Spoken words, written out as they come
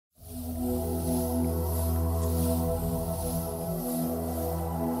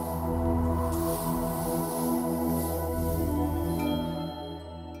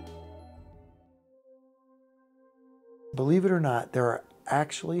believe it or not, there are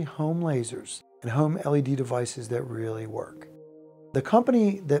actually home lasers and home LED devices that really work. The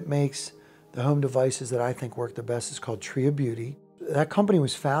company that makes the home devices that I think work the best is called Tria Beauty. That company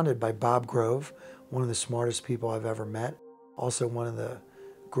was founded by Bob Grove, one of the smartest people I've ever met, also one of the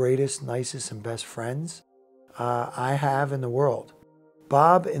greatest, nicest, and best friends I have in the world.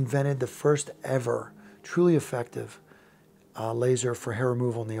 Bob invented the first ever truly effective laser for hair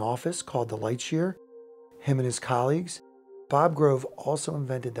removal in the office called the Light Shear. Him and his colleagues. Bob Grove also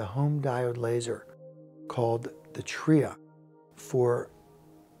invented the home diode laser called the Tria for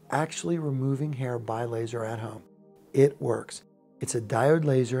actually removing hair by laser at home. It works. It's a diode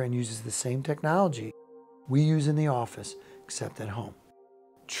laser and uses the same technology we use in the office, except at home.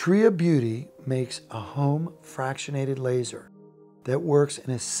 Tria Beauty makes a home fractionated laser that works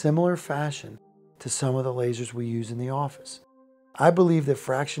in a similar fashion to some of the lasers we use in the office. I believe that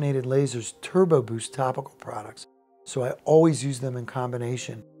fractionated lasers turbo boost topical products, so I always use them in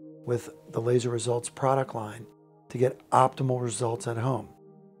combination with the Laser Results product line to get optimal results at home.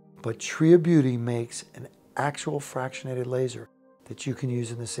 But Tria Beauty makes an actual fractionated laser that you can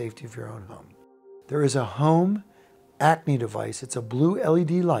use in the safety of your own home. There is a home acne device. It's a blue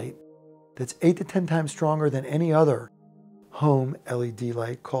LED light that's 8 to 10 times stronger than any other home LED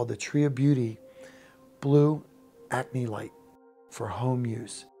light called the Tria Beauty Blue Acne Light for home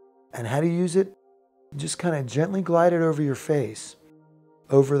use. And how to use it? Just kind of gently glide it over your face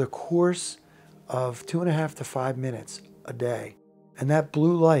over the course of 2.5 to 5 minutes a day. And that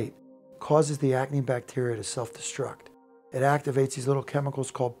blue light causes the acne bacteria to self-destruct. It activates these little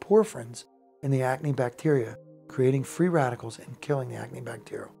chemicals called porphyrins in the acne bacteria, creating free radicals and killing the acne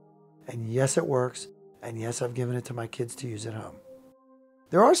bacteria. And yes, it works. And yes, I've given it to my kids to use at home.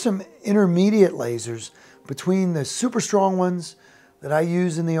 There are some intermediate lasers between the super strong ones that I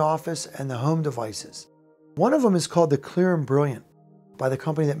use in the office and the home devices. One of them is called the Clear and Brilliant by the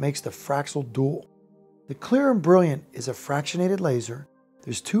company that makes the Fraxel Dual. The Clear and Brilliant is a fractionated laser.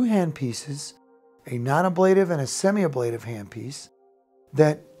 There's 2 handpieces, a non-ablative and a semi-ablative handpiece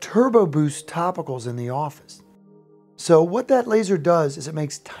that turbo boost topicals in the office. So what that laser does is it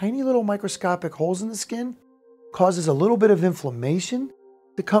makes tiny little microscopic holes in the skin, causes a little bit of inflammation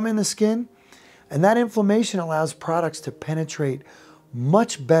to come in the skin, and that inflammation allows products to penetrate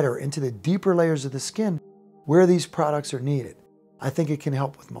much better into the deeper layers of the skin where these products are needed. I think it can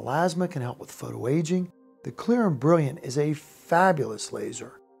help with melasma, can help with photoaging. The Clear and Brilliant is a fabulous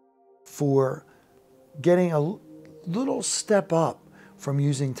laser for getting a little step up from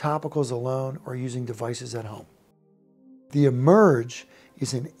using topicals alone or using devices at home. The Emerge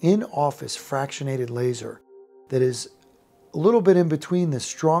is an in-office fractionated laser that is a little bit in between the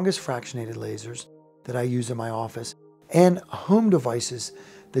strongest fractionated lasers that I use in my office and home devices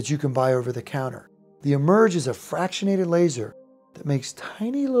that you can buy over the counter. The Emerge is a fractionated laser that makes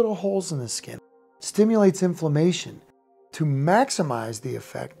tiny little holes in the skin, stimulates inflammation to maximize the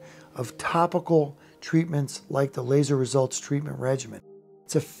effect of topical treatments like the Laser Results treatment regimen.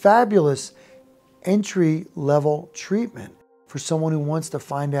 It's a fabulous entry-level treatment for someone who wants to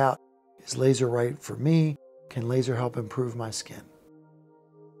find out, is laser right for me? Can laser help improve my skin?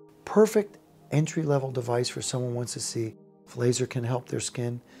 Perfect entry-level device for someone who wants to see if laser can help their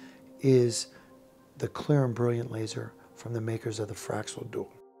skin is the Clear and Brilliant laser from the makers of the Fraxel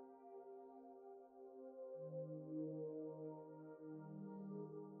Dual.